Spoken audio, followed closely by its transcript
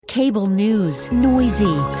Cable news, noisy,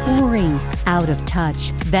 boring, out of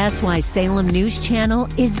touch. That's why Salem News Channel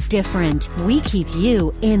is different. We keep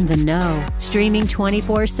you in the know. Streaming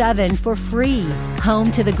 24/7 for free.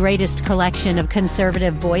 Home to the greatest collection of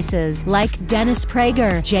conservative voices like Dennis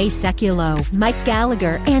Prager, Jay Sekulow, Mike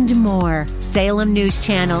Gallagher, and more. Salem News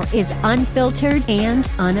Channel is unfiltered and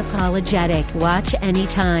unapologetic. Watch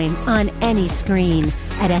anytime, on any screen,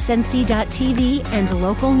 at snc.tv and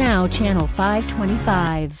Local Now Channel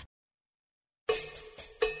 525.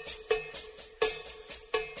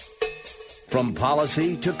 From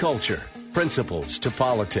policy to culture, principles to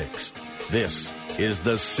politics, this is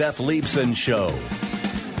the Seth Leibsohn Show.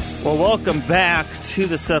 Well, welcome back to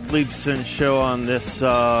the Seth Leibsohn Show on this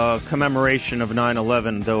commemoration of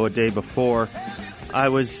 9/11, though a day before. I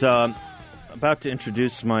was about to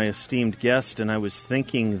introduce my esteemed guest, and I was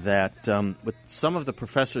thinking that with some of the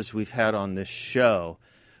professors we've had on this show,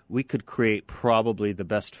 we could create probably the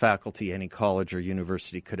best faculty any college or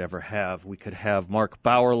university could ever have. We could have Mark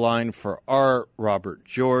Bauerlein for art, Robert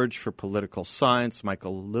George for political science,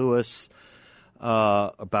 Michael Lewis,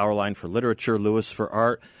 Bauerlein for literature, Lewis for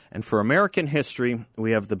art. And for American history,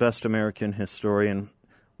 we have the best American historian,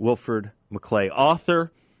 Wilfred McClay,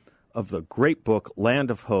 author of the great book,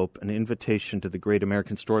 Land of Hope, An Invitation to the Great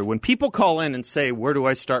American Story. When people call in and say, where do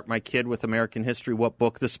I start my kid with American history? What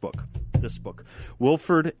book? This book.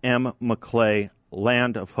 Wilfred M. McClay,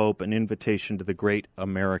 Land of Hope, An Invitation to the Great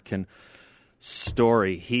American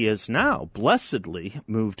Story. He is now blessedly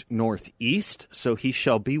moved northeast, so he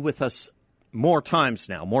shall be with us more times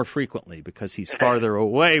now, more frequently, because he's farther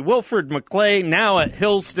away. Wilfred McClay, now at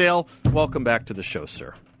Hillsdale. Welcome back to the show,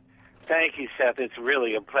 sir. Thank you, Seth. It's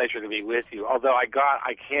really a pleasure to be with you. Although I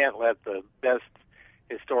can't let the best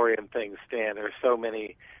historian thing stand. There are so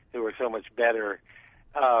many who are so much better.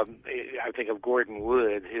 I think of Gordon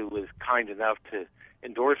Wood, who was kind enough to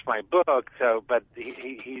endorse my book. But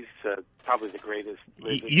he's probably the greatest.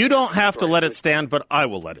 You don't have to let it stand, but I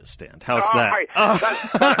will let it stand. How's that? Right.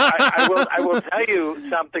 I will tell you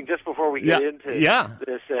something just before we get into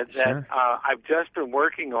this. That I've just been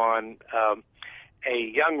working on a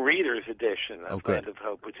young readers edition of Land of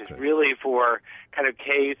Hope, which is really for kind of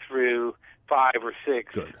K through 5 or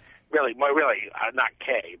 6. Good. Really, not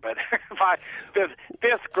K, but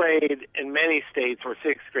fifth grade in many states, or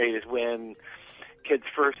sixth grade is when kids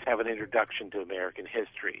first have an introduction to American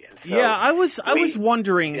history. And so I was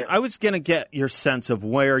wondering. Yeah. I was going to get your sense of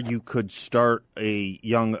where you could start a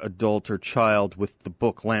young adult or child with the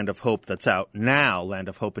book Land of Hope that's out now, Land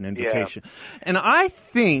of Hope, An Invitation. Yeah. And I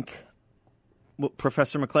think,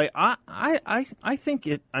 Professor McClay, I think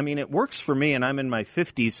it. I mean, it works for me, and I'm in my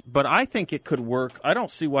 50s. But I think it could work. I don't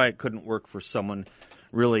see why it couldn't work for someone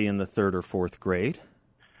really in the 3rd or 4th grade.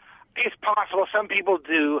 It's possible. Some people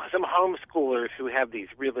do. Some homeschoolers who have these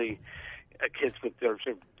really kids with their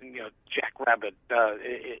sort of, jackrabbit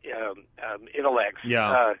intellects.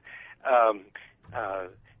 Yeah.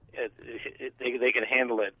 They can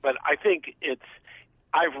handle it. But I think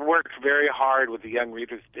I've worked very hard with the Young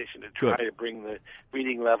Readers Edition to try to bring the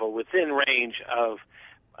reading level within range of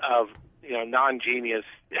non-genius.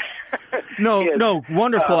 No,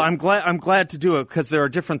 wonderful. I'm glad to do it because there are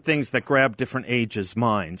different things that grab different ages,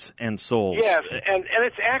 minds, and souls. Yes, and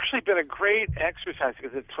it's actually been a great exercise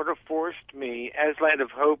because it sort of forced me, as Land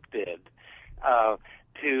of Hope did,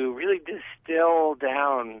 to really distill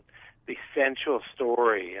down the essential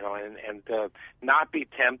story, and not be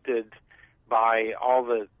tempted by all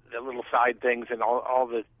the little side things and all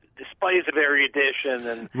the displays of erudition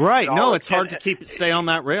and right. And no, it's hard to stay on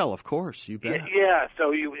that rail. Of course, you bet. Yeah.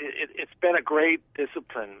 So it's been a great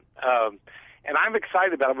discipline, and I'm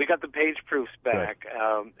excited about it. We got the page proofs back,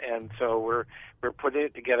 and so we're putting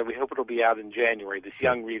it together. We hope it'll be out in January. This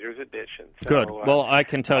Young Readers Edition. So, good. Well, I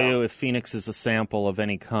can tell you, if Phoenix is a sample of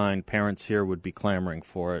any kind, parents here would be clamoring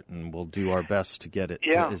for it, and we'll do our best to get it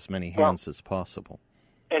to as many hands as possible.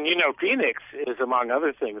 And Phoenix is, among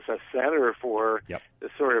other things, a center for the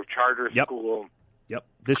sort of charter school,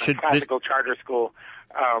 classical charter school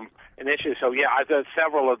initiative. So, I've done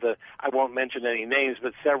several of I won't mention any names,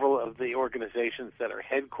 but several of the organizations that are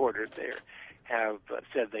headquartered there have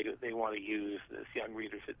said they want to use this Young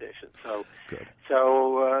Readers Edition. So, good.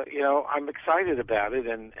 So I'm excited about it,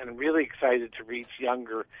 and really excited to reach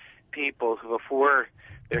younger people who, before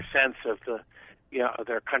their sense of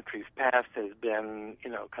their country's past has been,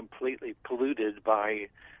 completely polluted by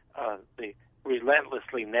the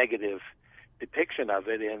relentlessly negative depiction of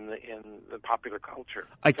it in the popular culture.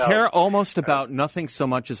 I care almost about nothing so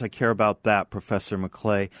much as I care about that, Professor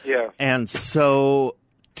McClay. Yeah. And so,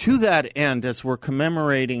 to that end, as we're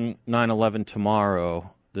commemorating 9/11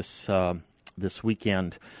 tomorrow, this this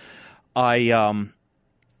weekend,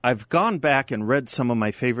 I've gone back and read some of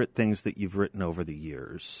my favorite things that you've written over the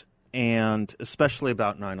years, and especially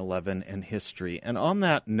about 9/11 and history. And on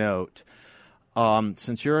that note,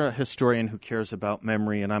 since you're a historian who cares about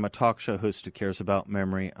memory and I'm a talk show host who cares about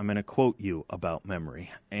memory, I'm going to quote you about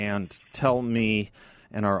memory and tell me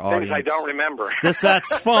and our audience. Things I don't remember. That's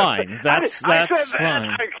fine. That's fine.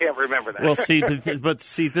 I can't remember that. Well,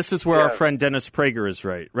 see, this is where our friend Dennis Prager is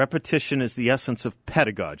right. Repetition is the essence of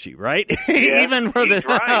pedagogy, right? Yeah, even for he's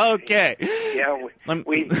right. Okay. Yeah,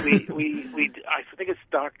 we I think it's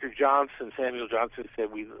Dr. Johnson, Samuel Johnson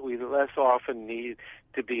said we less often need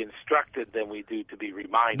to be instructed than we do to be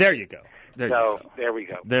reminded. There you go. There we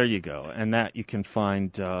go. There you go. And that you can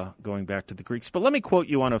find going back to the Greeks. But let me quote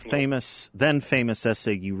you on a then famous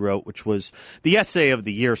essay you wrote, which was the essay of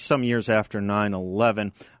the year some years after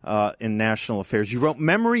 9/11 in National Affairs. You wrote,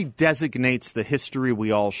 "Memory designates the history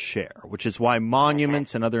we all share, which is why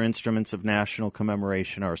monuments and other instruments of national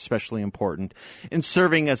commemoration are especially important in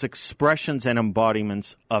serving as expressions and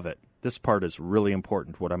embodiments of it." This part is really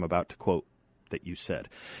important, what I'm about to quote that you said.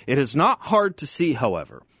 "It is not hard to see,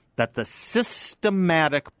 however, that the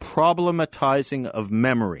systematic problematizing of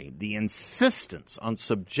memory, the insistence on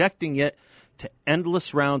subjecting it to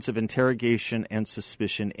endless rounds of interrogation and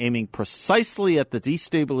suspicion, aiming precisely at the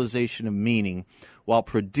destabilization of meaning while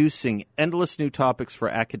producing endless new topics for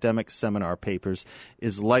academic seminar papers,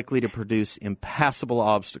 is likely to produce impassable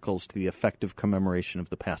obstacles to the effective commemoration of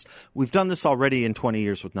the past." We've done this already in 20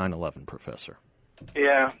 years with 9/11, Professor.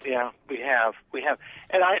 Yeah, we have.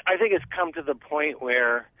 And I think it's come to the point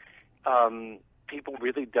where people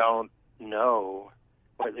really don't know.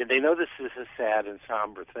 They know this is a sad and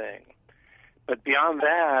somber thing, but beyond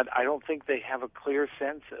that, I don't think they have a clear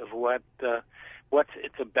sense of what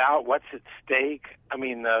it's about, what's at stake. I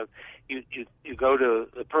mean, you go to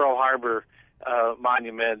the Pearl Harbor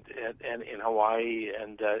monument in Hawaii,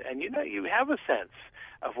 and you have a sense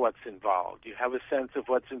of what's involved. You have a sense of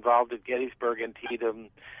what's involved at Gettysburg and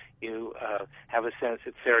Antietam. You have a sense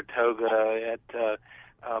at Saratoga, at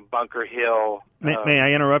Bunker Hill. May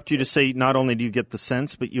I interrupt you to say not only do you get the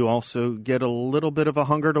sense, but you also get a little bit of a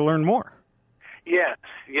hunger to learn more? Yes.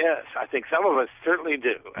 I think some of us certainly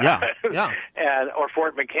do. Yeah. Or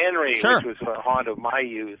Fort McHenry, sure, which was a haunt of my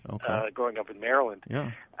youth, growing up in Maryland.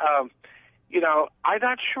 Yeah. I'm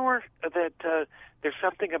not sure that there's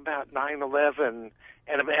something about 9/11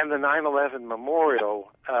 and the 9/11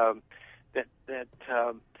 memorial that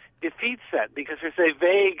defeats that, because there's a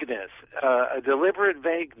vagueness, a deliberate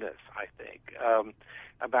vagueness, I think,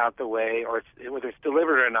 about the way, or whether it's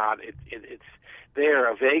deliberate or not, it's there,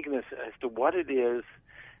 a vagueness as to what it is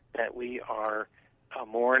that we are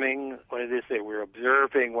mourning, what it is that we're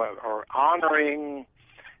observing, or honoring,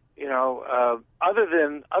 other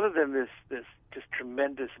than this just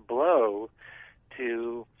tremendous blow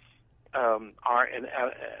to our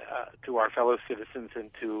fellow citizens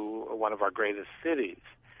and to one of our greatest cities.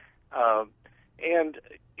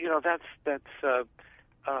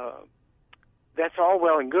 That's all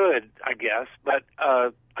well and good, I guess, but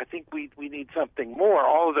I think we need something more.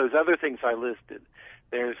 All of those other things I listed.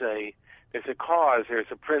 There's a cause,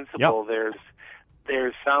 there's a principle, yep,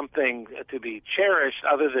 there's something to be cherished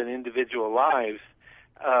other than individual lives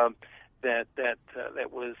that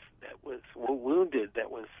was wounded,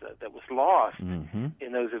 that was lost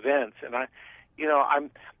in those events. And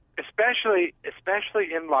I'm especially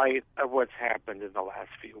in light of what's happened in the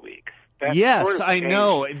last few weeks. Yes, I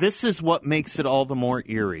know. This is what makes it all the more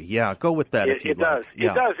eerie. Yeah, go with that if you like.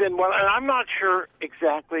 It does. And I'm not sure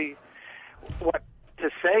exactly what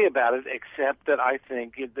to say about it, except that I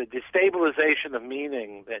think the destabilization of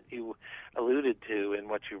meaning that you alluded to in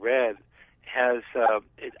what you read has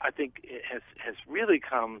really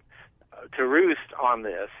come to roost on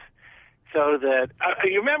this. So that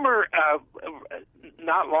you remember,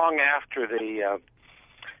 not long after the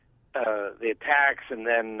attacks, and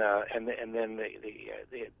then the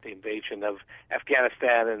invasion of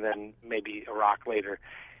Afghanistan, and then maybe Iraq later,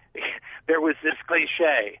 there was this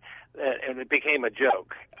cliche, and it became a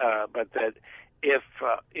joke, but that if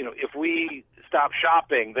we stop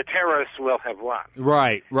shopping, the terrorists will have won.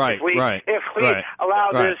 Right. If we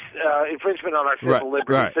allow this infringement on our civil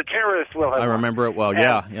liberties, the terrorists will have won. I remember it well.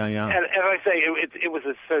 Yeah. And I say it was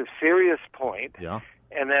a sort of serious point. Yeah.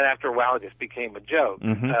 And then after a while, it just became a joke.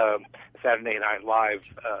 Saturday Night Live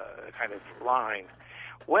kind of line.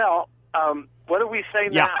 Well, what do we say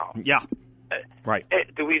now? Yeah. Right.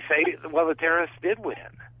 Do we say, well, the terrorists did win?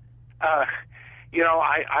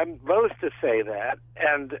 I'm loath to say that,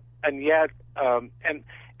 and yet, and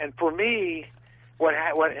for me, what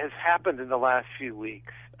has happened in the last few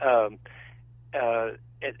weeks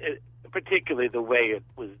particularly the way it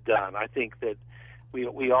was done. I think that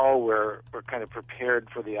we all were kind of prepared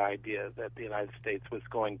for the idea that the United States was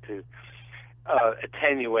going to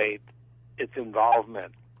attenuate its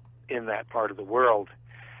involvement in that part of the world.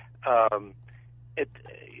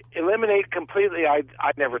 Eliminate completely, I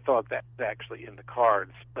never thought that was actually in the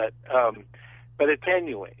cards, but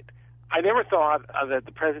attenuate. I never thought that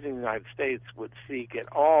the President of the United States would seek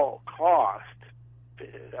at all cost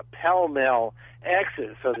a pell-mell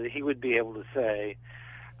exit so that he would be able to say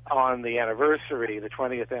on the anniversary, the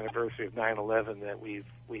 20th anniversary of 9/11, that we've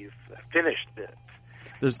finished this.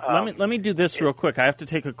 Let me do this real quick. I have to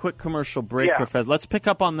take a quick commercial break, Professor. Let's pick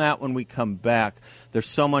up on that when we come back. There's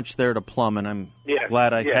so much there to plumb, and I'm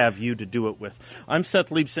glad I have you to do it with. I'm Seth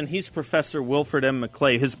Leibsohn. He's Professor Wilfred M.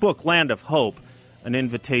 McClay. His book, Land of Hope, An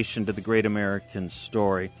Invitation to the Great American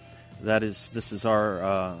Story. This is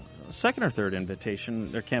our second or third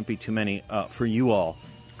invitation. There can't be too many for you all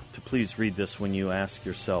to please read this when you ask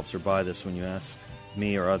yourselves, or buy this when you ask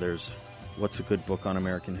me or others, what's a good book on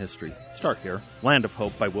American history? Start here. Land of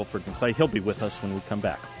Hope by Wilfred McClay. He'll be with us when we come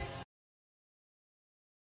back.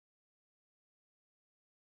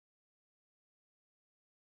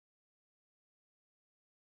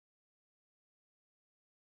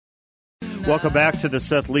 Welcome back to the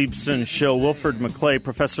Seth Leibsohn Show. Wilfred McClay,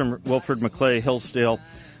 Professor Wilfred McClay, Hillsdale,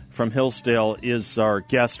 from Hillsdale, is our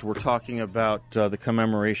guest. We're talking about the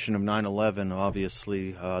commemoration of 9/11,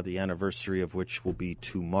 obviously, the anniversary of which will be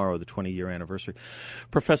tomorrow, the 20-year anniversary.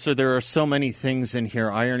 Professor, there are so many things in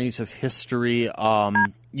here, ironies of history.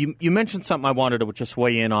 You mentioned something I wanted to just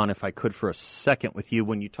weigh in on, if I could, for a second with you,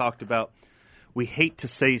 when you talked about we hate to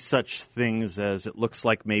say such things as it looks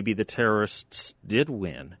like maybe the terrorists did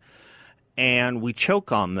win. And we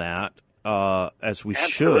choke on that as we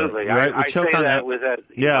Absolutely. should, right? We choke on that.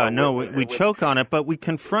 We choke on it, but we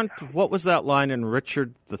confront. What was that line in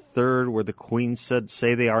Richard III where the Queen said,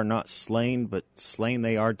 "Say they are not slain, but slain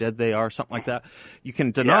they are, dead they are," something like that. You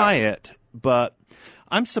can deny it, but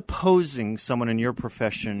I'm supposing someone in your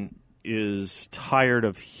profession is tired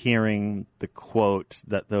of hearing the quote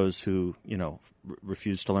that those who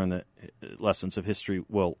refuse to learn the lessons of history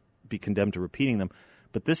will be condemned to repeating them.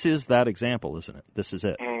 But this is that example, isn't it? This is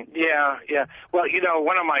it. Yeah. Well,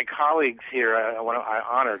 one of my colleagues here, I'm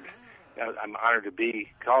honored to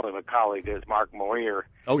call him a colleague, is Mark Moyer.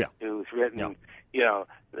 Oh, yeah. Who's written,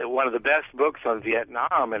 one of the best books on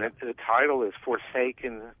Vietnam, and the title is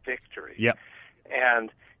Forsaken Victory. Yep.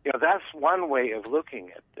 And, that's one way of looking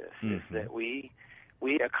at this, is that we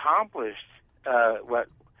accomplished what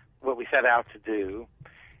we set out to do.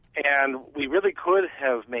 And we really could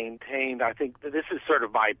have maintained, I think this is sort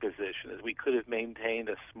of my position, is we could have maintained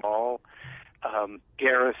a small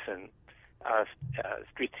garrison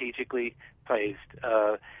strategically placed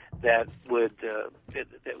that would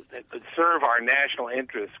serve our national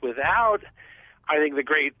interests without, I think the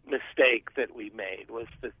great mistake that we made was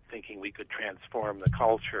thinking we could transform the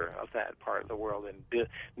culture of that part of the world and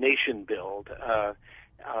nation build.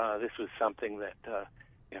 This was something that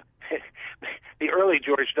the early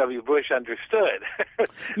George W. Bush understood.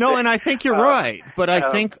 No, and I think you're right. But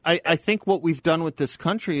I think what we've done with this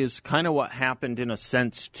country is kind of what happened in a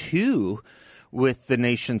sense too with the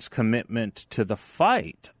nation's commitment to the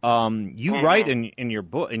fight. You write in your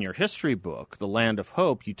book, in your history book, The Land of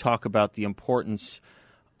Hope, you talk about the importance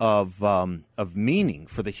of meaning.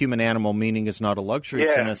 For the human animal, meaning is not a luxury;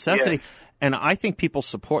 it's a necessity. Yes. And I think people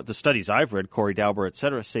support, the studies I've read, Corey Dauber, et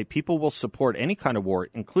cetera, say people will support any kind of war,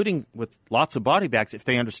 including with lots of body bags, if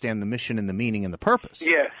they understand the mission and the meaning and the purpose.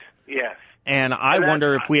 Yes. And I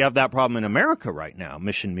wonder if we have that problem in America right now,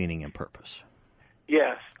 mission, meaning, and purpose.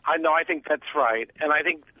 Yes. I know. I think that's right. And I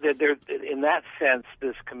think that in that sense,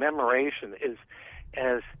 this commemoration is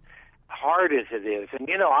as hard as it is. And,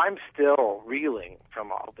 I'm still reeling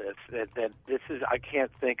from all this, that this is, I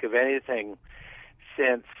can't think of anything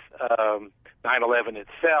since 9/11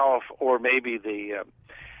 itself, or maybe the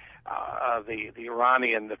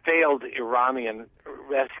failed Iranian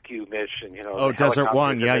rescue mission. Desert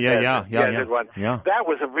One, Desert One. Yeah. That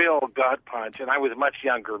was a real gut punch, and I was a much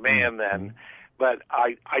younger man then, but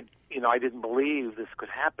I didn't believe this could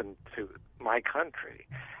happen to my country,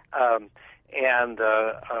 so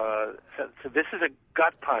this is a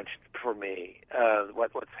gut punch for me.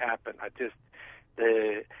 What's happened?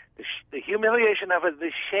 The humiliation of it,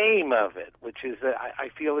 the shame of it, which is that I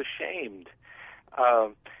feel ashamed.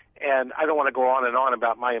 And I don't want to go on and on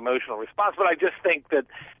about my emotional response, but I just think that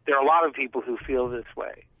there are a lot of people who feel this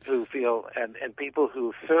way, who feel, and people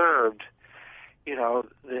who served,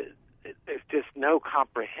 there's just no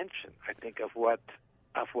comprehension, I think, of what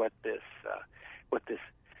this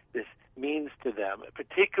means to them.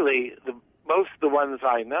 Particularly, most of the ones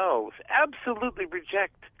I know absolutely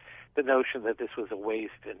reject the notion that this was a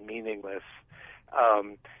waste and meaningless.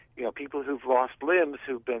 People who've lost limbs,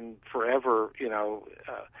 who've been forever,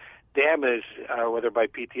 damaged, whether by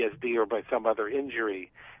PTSD or by some other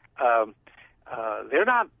injury, they're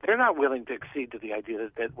not willing to accede to the idea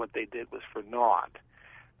that what they did was for naught.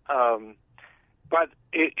 But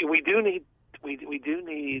we need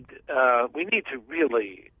to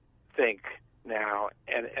really think now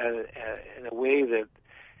and in a way that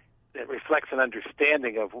reflects an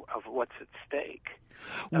understanding of what's at stake.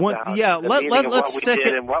 Let's stick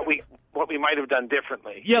it and what we might have done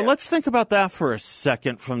differently. Yeah, let's think about that for a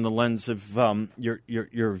second from the lens of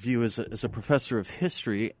your view as a professor of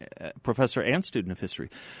history, professor and student of history,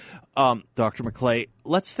 Dr. McClay.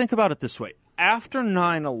 Let's think about it this way: after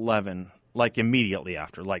 9/11, like immediately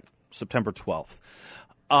after, like September 12th,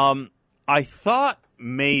 I thought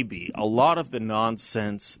maybe a lot of the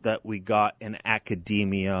nonsense that we got in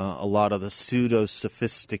academia, a lot of the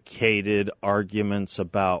pseudo-sophisticated arguments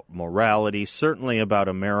about morality, certainly about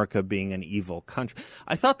America being an evil country,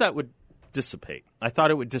 I thought that would dissipate. I thought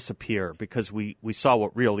it would disappear because we saw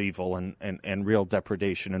what real evil and real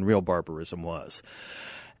depredation and real barbarism was.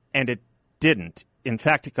 And it didn't. In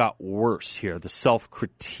fact, it got worse here. The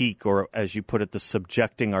self-critique, or as you put it, the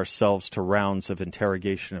subjecting ourselves to rounds of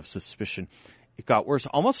interrogation of suspicion, it got worse,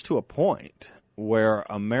 almost to a point where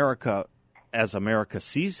America, as America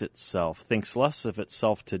sees itself, thinks less of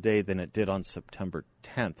itself today than it did on September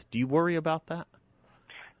 10th. Do you worry about that?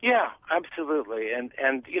 Yeah, absolutely. And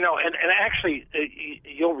actually,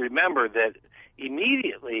 you'll remember that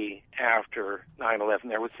immediately after 9/11,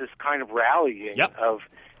 there was this kind of rallying of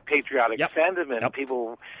patriotic sentiment.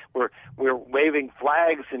 People were waving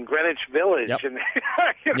flags in Greenwich Village and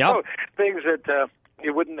things that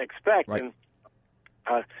you wouldn't expect. Right.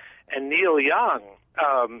 And Neil Young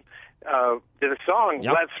did a song,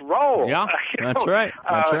 "Let's Roll." Yeah, that's right.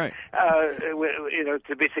 That's right.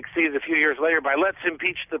 To be succeeded a few years later by "Let's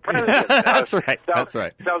Impeach the President." That's right. That's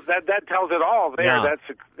right. So that tells it all there. Yeah.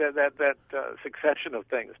 That succession of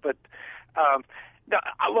things. But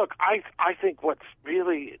look, I think what's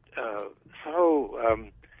really so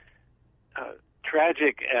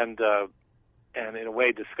tragic and in a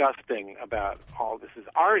way disgusting about all this is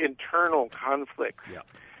our internal conflicts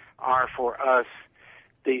are for us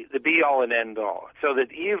the be all and end all. So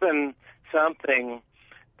that even something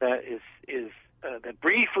that is that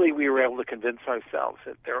briefly we were able to convince ourselves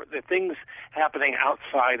that there are things happening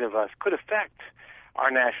outside of us could affect our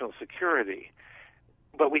national security,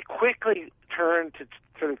 but we quickly turn to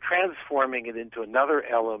sort of transforming it into another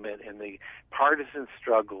element in the partisan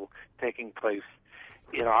struggle taking place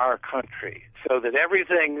in our country, so that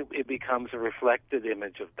everything it becomes a reflected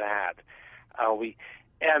image of that.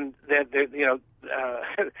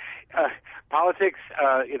 Politics,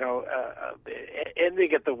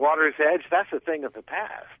 ending at the water's edge. That's a thing of the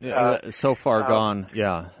past. So far gone.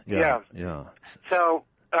 Yeah. So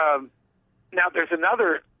now there's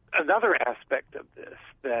another aspect of this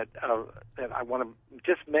that I want to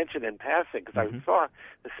just mention in passing, because I saw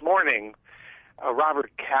this morning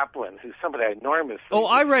Robert Kaplan, who's somebody I enormously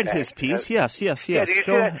I read his piece. Yes. Well, he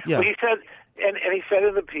said, and he said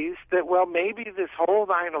in the piece that, well, maybe this whole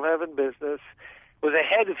 9/11 business was a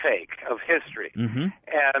head fake of history,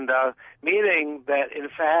 and meaning that, in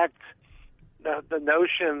fact, the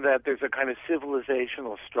notion that there's a kind of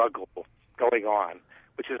civilizational struggle going on,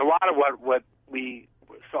 which is a lot of what we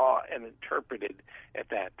saw and interpreted at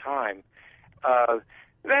that time.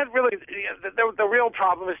 That really, the real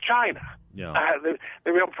problem is China. Yeah.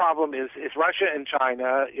 The real problem is Russia and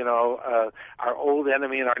China. Our old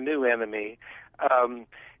enemy and our new enemy, and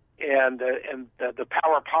the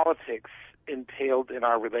power politics entailed in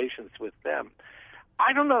our relations with them.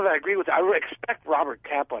 I don't know that I agree with that. I respect Robert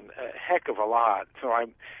Kaplan a heck of a lot. So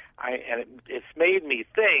it's made me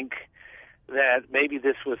think that maybe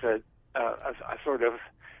this was a sort of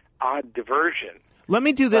odd diversion. Let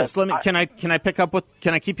me do this. Can I pick up with?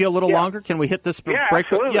 Can I keep you a little longer? Can we hit this break?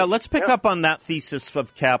 Absolutely. Yeah, let's pick up on that thesis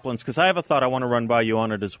of Kaplan's, because I have a thought I want to run by you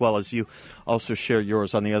on it, as well as you also share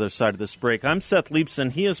yours on the other side of this break. I'm Seth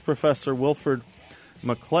Leibsohn. He is Professor Wilfred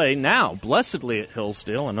McClay, now blessedly at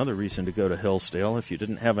Hillsdale. Another reason to go to Hillsdale. If you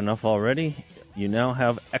didn't have enough already, you now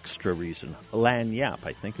have extra reason. Lagniappe,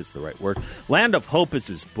 I think, is the right word. Land of Hope is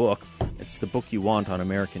his book. It's the book you want on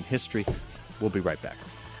American history. We'll be right back.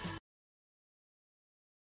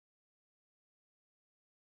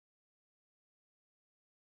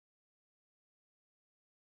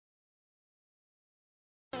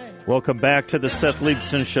 Welcome back to the Seth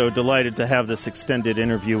Leibsohn Show. Delighted to have this extended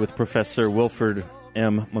interview with Professor Wilfred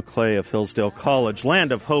M. McClay of Hillsdale College.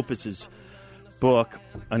 Land of Hope is his book,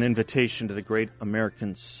 An Invitation to the Great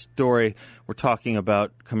American Story. We're talking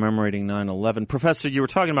about commemorating 9/11. Professor, you were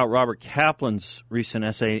talking about Robert Kaplan's recent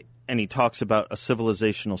essay, and he talks about a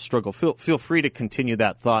civilizational struggle. Feel free to continue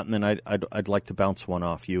that thought, and then I'd like to bounce one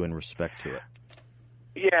off you in respect to it.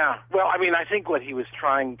 Yeah, well, I mean, I think what he was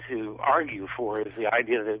trying to argue for is the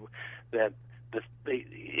idea that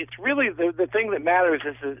it's really the thing that matters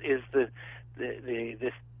is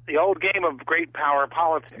the old game of great power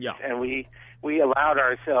politics, and we allowed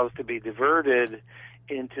ourselves to be diverted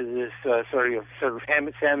into this sort of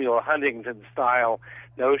Samuel Huntington style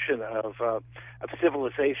notion of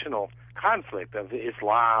civilizational conflict, of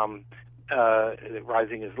Islam,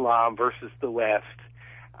 rising Islam versus the West.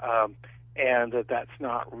 And that's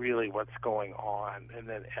not really what's going on, and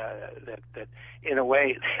that in a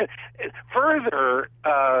way, further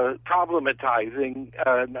problematizing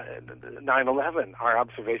 9/11, our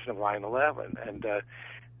observation of 9/11, and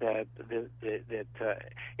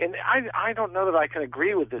and I don't know that I can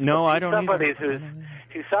agree with this. No, I don't.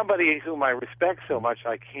 He's somebody whom I respect so much,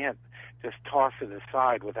 I can't just toss it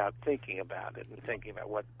aside without thinking about it and thinking about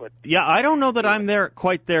what. Yeah, I don't know that I'm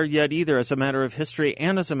quite there yet either, as a matter of history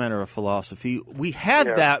and as a matter of philosophy. We had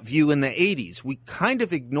that view in the 80s. We kind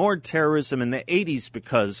of ignored terrorism in the 80s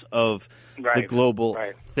because of the global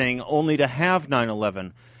thing, only to have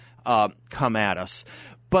 9/11 come at us.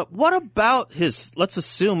 But what about let's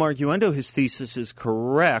assume, arguendo, his thesis is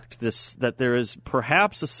correct, that there is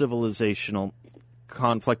perhaps a civilizational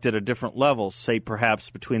conflict at a different level, say perhaps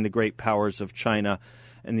between the great powers of China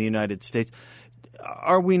and the United States.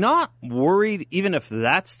 Are we not worried, even if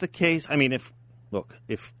that's the case? I mean, if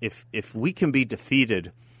we can be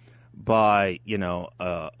defeated by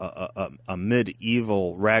a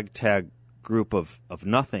medieval ragtag group of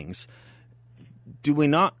nothings, do we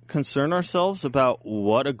not concern ourselves about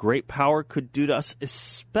what a great power could do to us,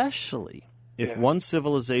 especially if one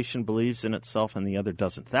civilization believes in itself and the other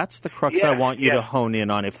doesn't? That's the crux I want you to hone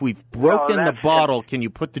in on. If we've broken the bottle, can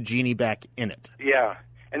you put the genie back in it? Yeah.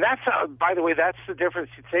 And that's, by the way, that's the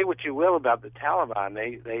difference. You say what you will about the Taliban,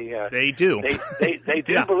 they do. They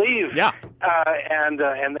do believe. Yeah. And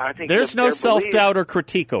I think there's no self-doubt or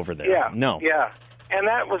critique over there. Yeah. No. Yeah. And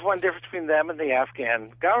that was one difference between them and the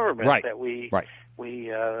Afghan government that we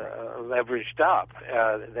leveraged up.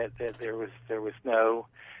 That there was no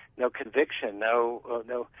conviction,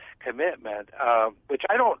 no commitment, which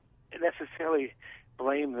I don't necessarily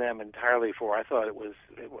blame them entirely for. I thought it was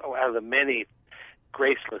out of the many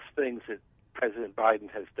graceless things that President Biden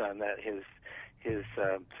has done, that his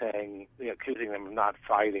saying, accusing them of not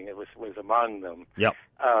fighting, it was among them. Yep.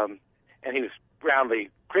 And he was roundly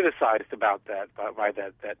criticized about that by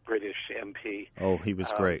that British MP. Oh, he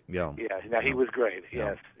was great. Yeah. Yeah. No, he was great.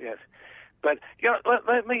 Yes. But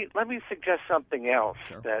let me suggest something else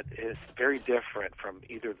that is very different from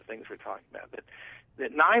either of the things we're talking about.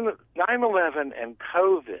 That 9/11 and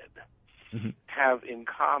COVID have in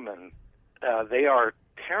common. They are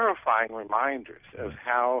terrifying reminders of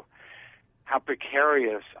how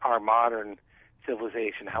precarious our modern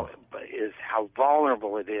civilization, how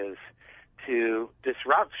vulnerable it is to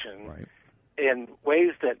disruption in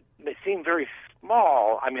ways that may seem very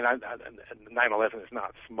small. I mean, 9/11 is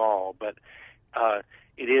not small, but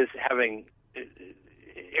it is having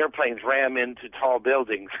airplanes ram into tall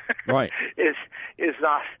buildings. Right. is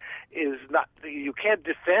not. You can't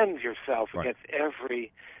defend yourself against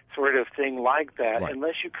every sort of thing like that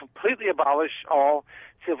unless you completely abolish all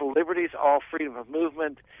civil liberties, all freedom of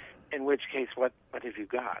movement. In which case, what have you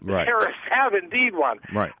got? The terrorists have indeed won.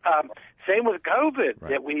 Right. Same with COVID.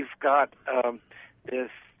 That we've got this.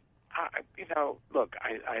 Look,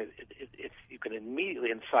 you can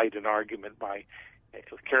immediately incite an argument by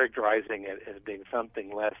characterizing it as being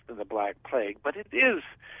something less than the Black Plague, but it is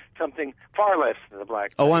something far less than the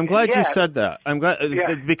Black Plague. Oh, I'm glad you said that. I'm glad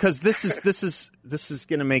because this is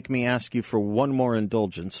going to make me ask you for one more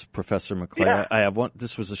indulgence, Professor McClay. Yeah. I have one.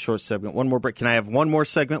 This was a short segment. One more break. Can I have one more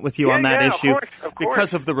segment with you on that issue? Of course.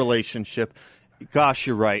 Because of the relationship. Gosh,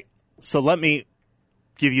 you're right. So let me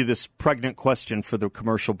give you this pregnant question for the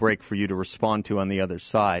commercial break for you to respond to on the other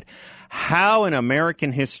side. How in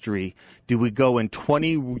American history do we go in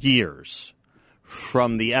 20 years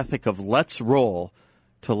from the ethic of let's roll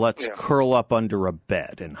to let's curl up under a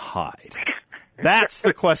bed and hide? That's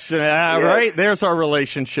the question, right? There's our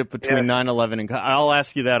relationship between 9/11 and I'll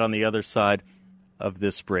ask you that on the other side of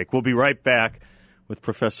this break. We'll be right back with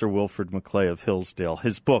Professor Wilfred McClay of Hillsdale.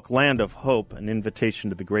 His book, Land of Hope, An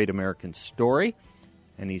Invitation to the Great American Story.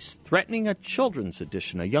 And he's threatening a children's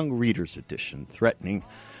edition, a young reader's edition, threatening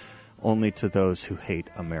only to those who hate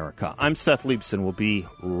America. I'm Seth Leibsohn. We'll be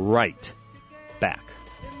right back.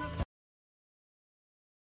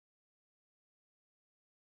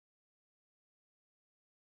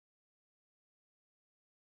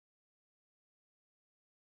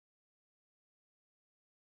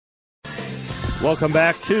 Welcome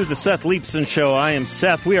back to the Seth Leibsohn Show. I am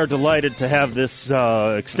Seth. We are delighted to have this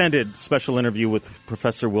extended special interview with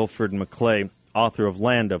Professor Wilfred McClay, author of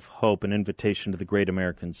Land of Hope, An Invitation to the Great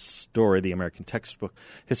American Story, the American textbook,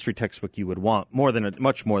 history textbook you would want.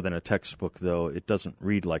 Much more than a textbook, though. It doesn't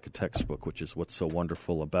read like a textbook, which is what's so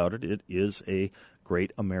wonderful about it. It is a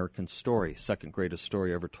great American story, second greatest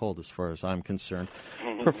story ever told as far as I'm concerned.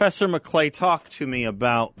 Mm-hmm. Professor McClay, talk to me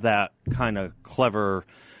about that kind of clever,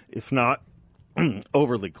 if not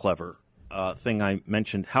overly clever thing I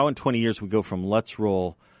mentioned. How in 20 years we go from let's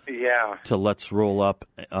roll to let's roll up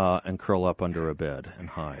and curl up under a bed and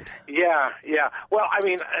hide. Yeah. Well, I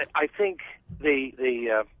mean, I think it's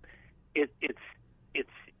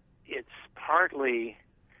partly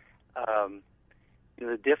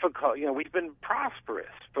the difficult. We've been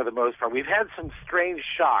prosperous for the most part. We've had some strange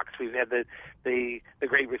shocks. We've had the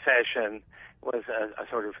Great Recession was a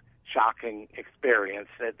sort of shocking experience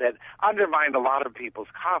that undermined a lot of people's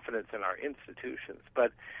confidence in our institutions.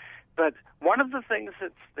 But one of the things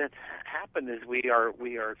that's happened is we are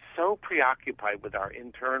so preoccupied with our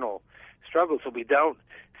internal struggles that we don't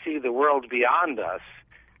see the world beyond us.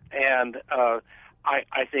 And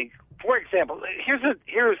I think, for example, here's a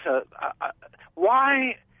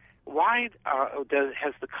why has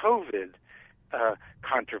the COVID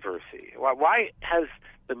controversy? Why has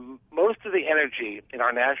most of the energy in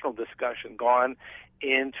our national discussion gone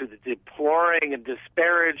into the deploring and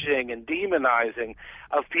disparaging and demonizing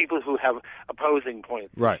of people who have opposing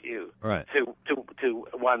points of view to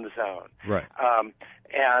one's own? Right.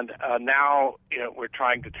 And now we're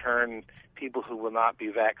trying to turn people who will not be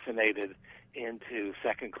vaccinated into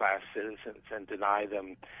second-class citizens and deny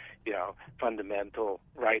them fundamental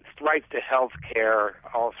rights to health care,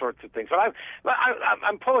 all sorts of things. But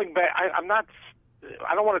I'm pulling back.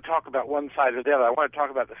 I don't want to talk about one side or the other. I want to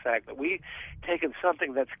talk about the fact that we've taken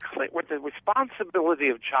something that's clear, with the responsibility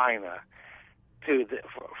of China to the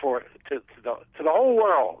whole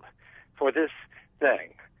world for this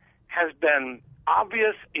thing has been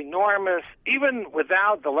obvious, enormous, even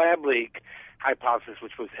without the lab leak hypothesis,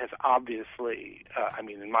 which has obviously,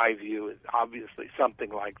 in my view, obviously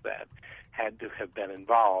something like that had to have been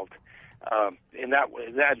involved. In that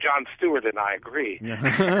way, Jon Stewart and I agree.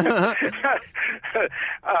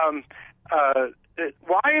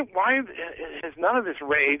 Why has none of this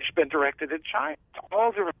rage been directed at China? It's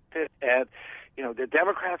all directed at, the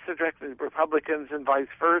Democrats are directed at Republicans and vice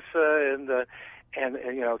versa, and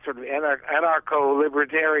sort of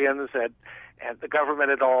anarcho-libertarians at the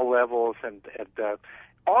government at all levels, and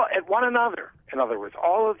all at one another. In other words,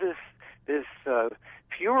 all of this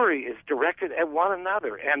fury is directed at one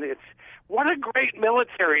another, and it's what a great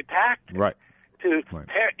military tactic. Right.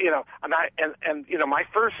 My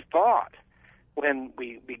first thought when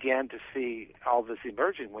we began to see all this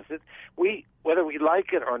emerging was that whether we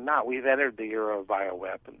like it or not, we've entered the era of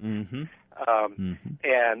bioweapons. Mm-hmm.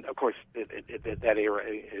 And of course, that era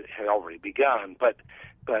had already begun. But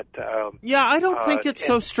I don't think it's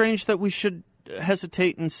so strange that we should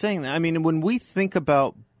hesitate in saying that. I mean, when we think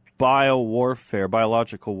about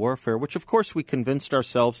biological warfare, which of course we convinced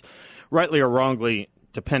ourselves, rightly or wrongly,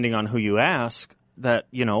 depending on who you ask, that,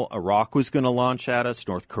 Iraq was going to launch at us,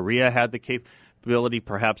 North Korea had the capability,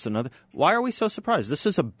 perhaps another. Why are we so surprised? This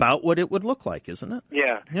is about what it would look like, isn't it?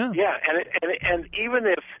 Yeah. And even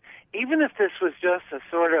if this was just a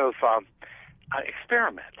sort of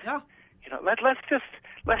experiment,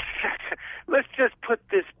 let's just put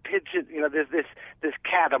this pigeon, this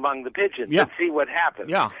cat among the pigeons and see what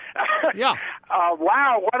happens. Yeah.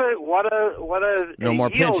 Wow, what a no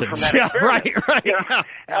more yield pigeons. From that experiment.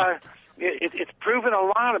 Right. It's proven a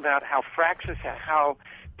lot about how fractious, how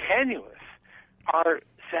tenuous our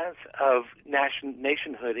sense of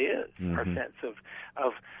nationhood is, mm-hmm. our sense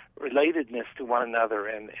of relatedness to one another,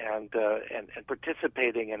 and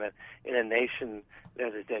participating in a nation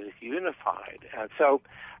that is unified. And so,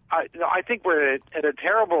 I think we're at a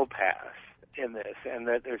terrible path in this, and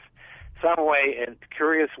that there's some way, a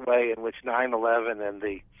curious way, in which 9/11 and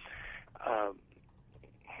the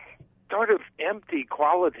sort of empty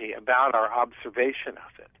quality about our observation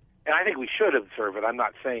of it. And I think we should observe it. I'm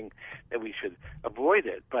not saying that we should avoid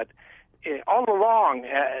it, but all along,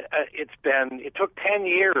 it took 10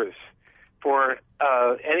 years for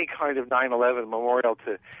any kind of 9/11 memorial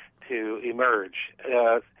to emerge.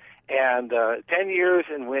 And 10 years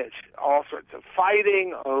in which all sorts of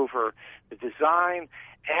fighting over the design,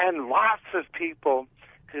 and lots of people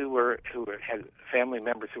who had family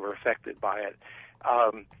members who were affected by it,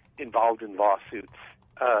 involved in lawsuits,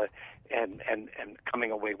 and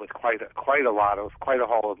coming away with quite a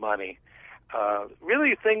haul of money.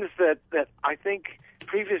 Really things that I think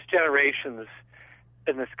previous generations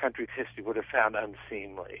in this country's history would have found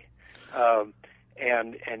unseemly.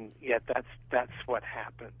 And yet that's what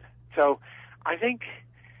happened. So I think,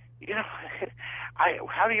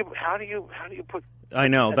 how do you put I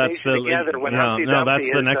know that's the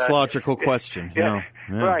that's the next logical question. Yeah.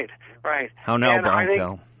 Right. How now,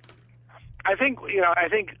 Bronco? I think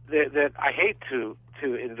that I hate to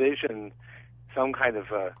envision some kind of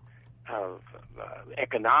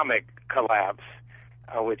economic collapse,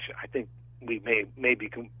 which I think we may be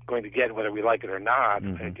going to get whether we like it or not,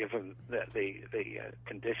 given the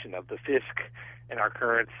condition of the fisc in our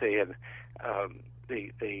currency and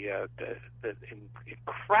the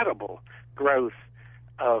incredible growth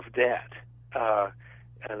of debt,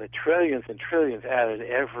 and the trillions and trillions added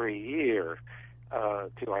every year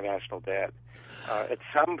to our national debt. At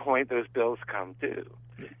some point, those bills come due.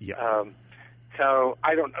 Yeah. So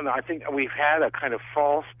I don't know. I think we've had a kind of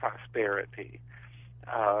false prosperity.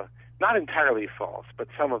 Not entirely false, but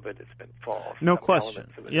some of it has been false. No question.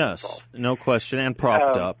 Yes, no question, and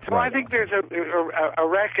propped up. So I think there's a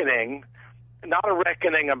reckoning, not a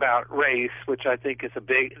reckoning about race, which I think is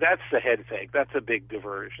that's the head fake. That's a big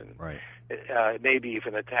diversion. Right. Maybe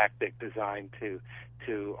even a tactic designed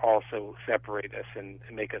to also separate us and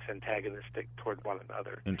make us antagonistic toward one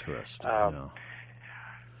another. Interesting.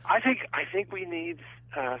 I think we need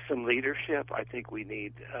some leadership. I think we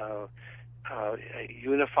need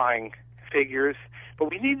unifying figures, but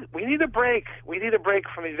we need a break. We need a break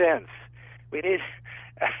from events. We need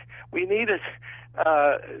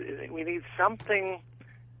something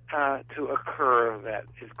to occur that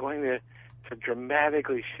is going to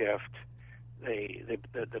dramatically shift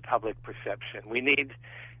the public perception. We need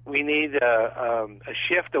a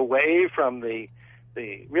shift away from the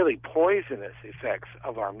really poisonous effects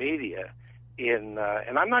of our media. And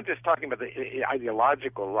I'm not just talking about the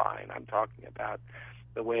ideological line. I'm talking about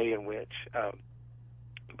the way in which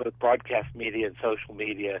both broadcast media and social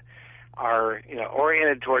media are,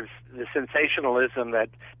 oriented towards the sensationalism that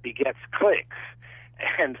begets clicks,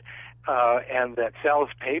 and that sells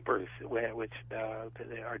papers, which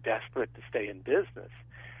they are desperate to stay in business.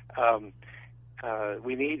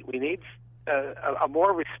 We need a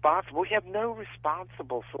more responsible. We have no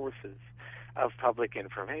responsible sources of public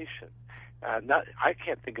information. I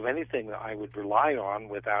can't think of anything that I would rely on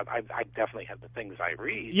without. I definitely have the things I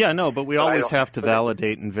read. Yeah, no, but we always have to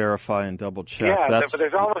validate and verify and double check. Yeah, but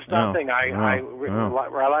there's almost nothing I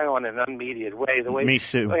rely on in an unmediated way. The way Me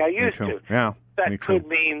too. The way I used to. Yeah. That could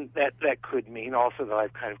mean also that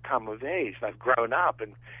I've kind of come of age. I've grown up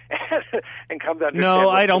and come to understand. No,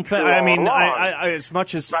 I don't think. I mean, I as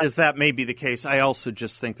much as that may be the case, I also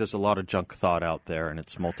just think there's a lot of junk thought out there, and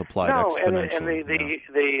it's multiplied exponentially.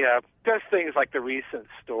 And just things like the recent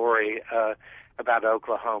story about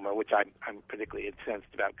Oklahoma, which I'm particularly incensed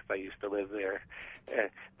about because I used to live there,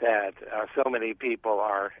 that so many people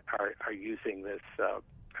are using this.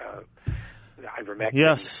 Ivermectin,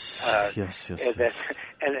 yes,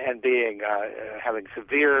 and being having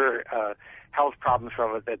severe health problems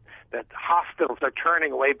from it. That hospitals are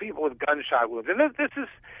turning away people with gunshot wounds, and this is,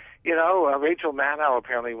 Rachel Maddow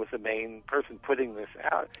apparently was the main person putting this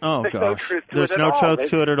out. Oh There's gosh, no truth to there's it no at all. truth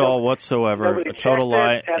to it at all whatsoever. A total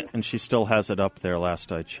lie, and she still has it up there.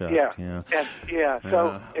 Last I checked.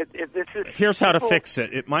 So this is. Here's how to fix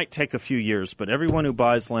it. It might take a few years, but everyone who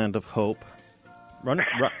buys Land of Hope. Run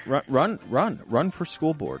for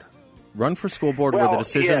school board. Run for school board where the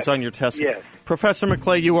decisions on your test. Yes. Professor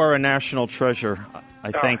McClay, you are a national treasure.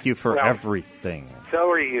 I thank you for everything.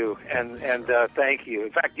 So are you, and thank you.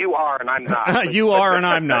 In fact, you are, and I'm not. You are, and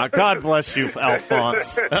I'm not. God bless you,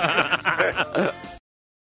 Alphonse.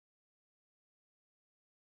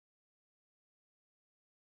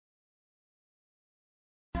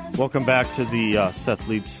 Welcome back to the Seth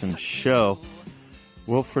Leibsohn Show.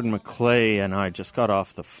 Wilfred McClay and I just got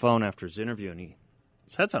off the phone after his interview, and he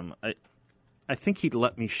said something. I think he'd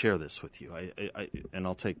let me share this with you, and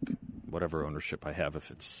I'll take whatever ownership I have if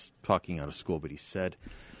it's talking out of school. But he said,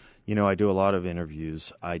 I do a lot of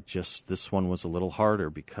interviews. This one was a little harder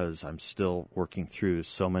because I'm still working through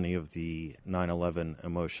so many of the 9/11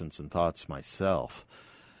 emotions and thoughts myself.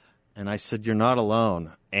 And I said, you're not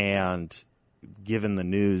alone. And given the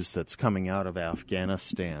news that's coming out of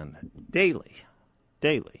Afghanistan daily,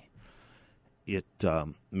 it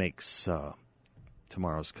makes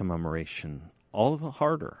tomorrow's commemoration all the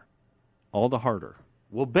harder. All the harder.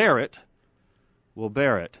 We'll bear it.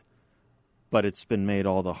 But it's been made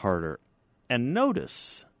all the harder. And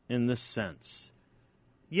notice, in this sense,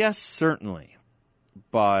 yes, certainly,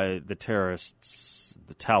 by the terrorists,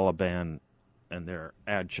 the Taliban, and their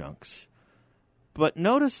adjuncts. But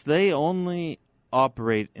notice they only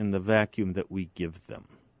operate in the vacuum that we give them.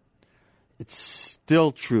 It's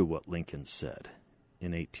still true what Lincoln said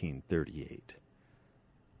in 1838,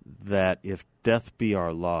 that if death be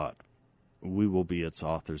our lot, we will be its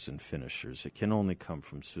authors and finishers. It can only come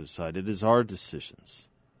from suicide. It is our decisions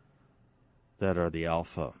that are the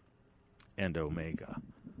alpha and omega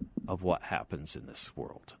of what happens in this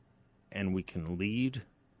world. And we can lead,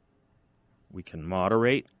 we can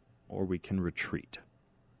moderate, or we can retreat.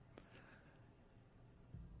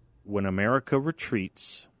 When America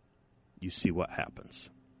retreats, you see what happens.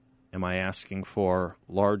 Am I asking for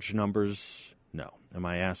large numbers? No. Am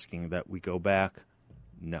I asking that we go back?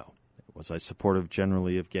 No. Was I supportive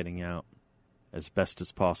generally of getting out as best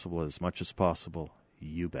as possible, as much as possible?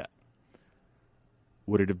 You bet.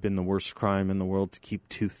 Would it have been the worst crime in the world to keep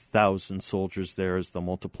 2,000 soldiers there as the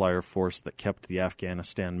multiplier force that kept the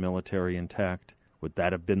Afghanistan military intact? Would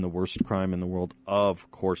that have been the worst crime in the world?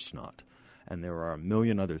 Of course not. And there are a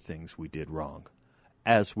million other things we did wrong,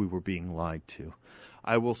 as we were being lied to.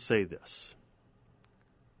 I will say this.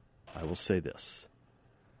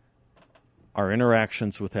 Our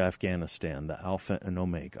interactions with Afghanistan, the alpha and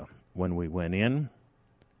omega, when we went in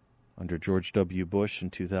under George W. Bush in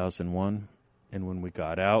 2001, and when we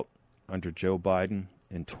got out under Joe Biden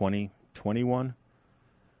in 2021,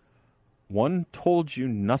 one told you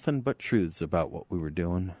nothing but truths about what we were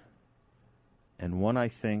doing, and one, I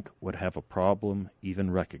think, would have a problem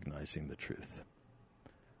even recognizing the truth.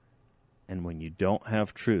 And when you don't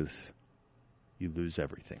have truth, you lose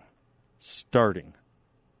everything, starting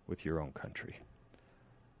with your own country.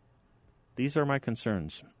 These are my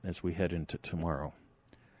concerns as we head into tomorrow.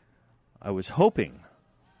 I was hoping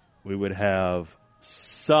we would have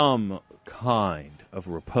some kind of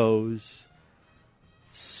repose,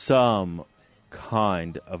 some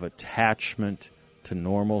kind of attachment to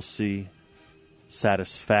normalcy,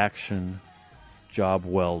 satisfaction, job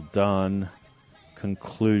well done,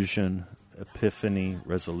 conclusion, epiphany,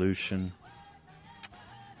 resolution.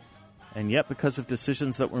 And yet, because of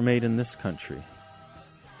decisions that were made in this country,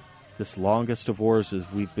 this longest of wars,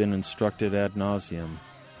 as we've been instructed ad nauseum,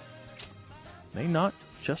 may not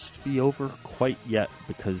just be over quite yet,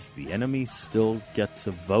 because the enemy still gets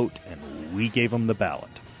a vote and we gave them the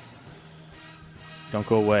ballot. Don't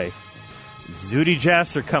go away. Zuhdi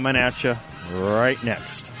Jasser coming at you right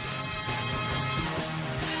next.